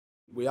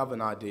We have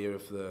an idea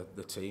of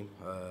the team.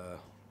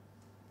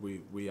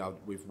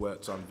 We've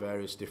worked on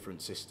various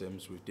different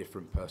systems with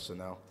different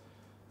personnel.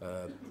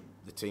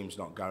 The team's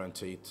not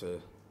guaranteed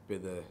to be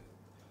the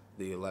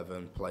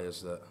 11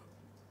 players that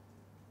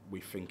we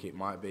think it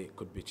might be. It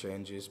could be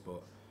changes,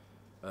 but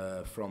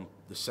from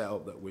the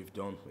setup that we've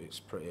done, it's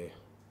pretty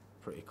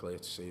clear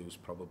to see who's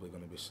probably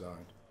going to be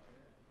signed.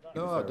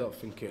 No, I don't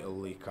think it'll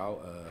leak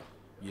out.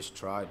 Just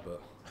tried,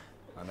 but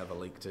I never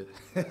leaked it.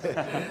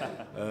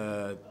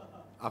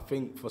 I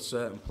think for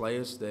certain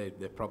players, they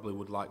probably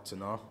would like to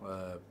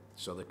know,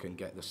 so they can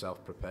get themselves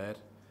prepared.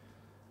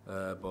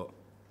 But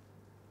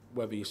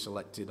whether you're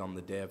selected on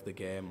the day of the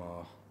game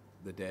or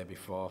the day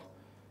before,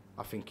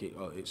 I think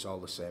it's all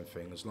the same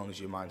thing. As long as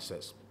your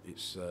mindset's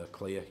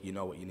clear, you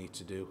know what you need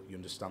to do, you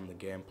understand the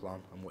game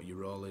plan and what your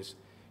role is,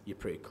 you're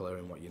pretty clear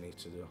in what you need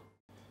to do.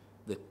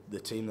 The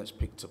team that's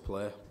picked to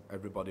play,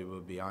 everybody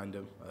will be behind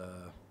them.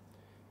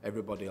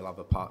 Everybody will have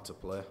a part to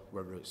play,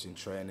 whether it's in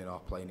training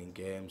or playing in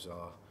games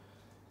or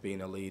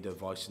being a leader,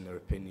 voicing their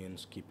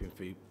opinions, keeping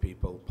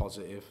people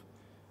positive.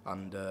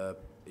 And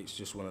it's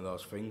just one of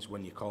those things,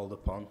 when you're called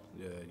upon,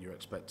 you're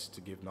expected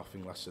to give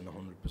nothing less than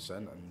 100%,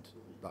 and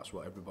that's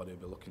what everybody will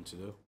be looking to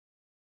do.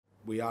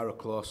 We are a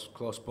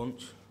close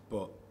bunch,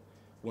 but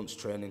once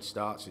training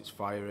starts, it's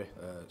fiery,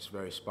 it's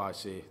very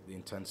spicy, the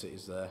intensity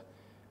is there,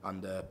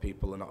 and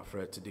people are not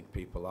afraid to dig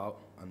people out,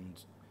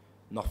 and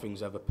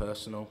nothing's ever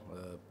personal.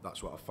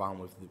 That's what I found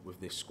with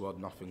this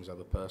squad. Nothing's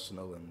ever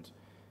personal, and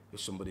if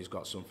somebody's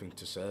got something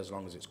to say, as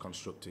long as it's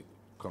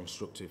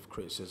constructive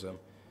criticism,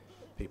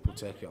 people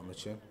take it on the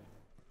chin.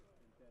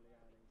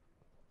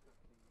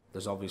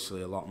 There's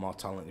obviously a lot more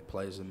talented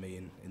players than me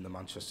in the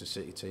Manchester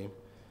City team,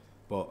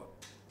 but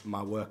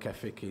my work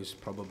ethic is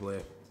probably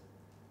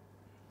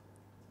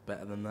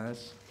better than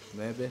theirs,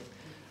 maybe.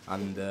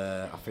 And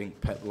I think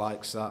Pep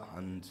likes that,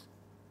 and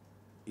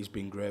he's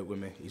been great with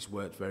me. He's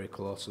worked very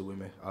closely with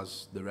me,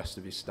 as the rest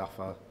of his staff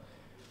are.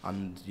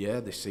 And yeah,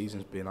 this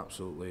season's been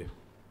absolutely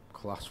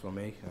class for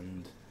me,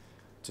 and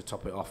to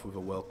top it off with a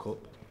World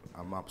Cup,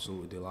 I'm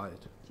absolutely delighted.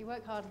 Do you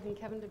work harder than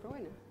Kevin De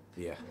Bruyne?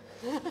 Yeah.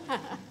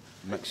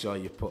 Make sure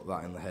you put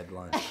that in the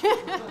headline.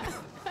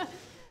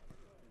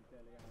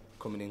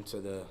 Coming into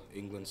the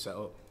England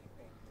setup,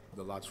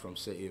 the lads from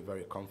City are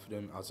very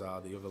confident, as are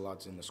the other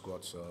lads in the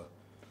squad, so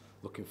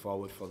looking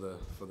forward for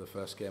the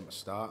first game at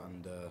start,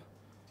 and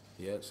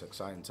yeah, it's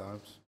exciting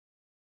times.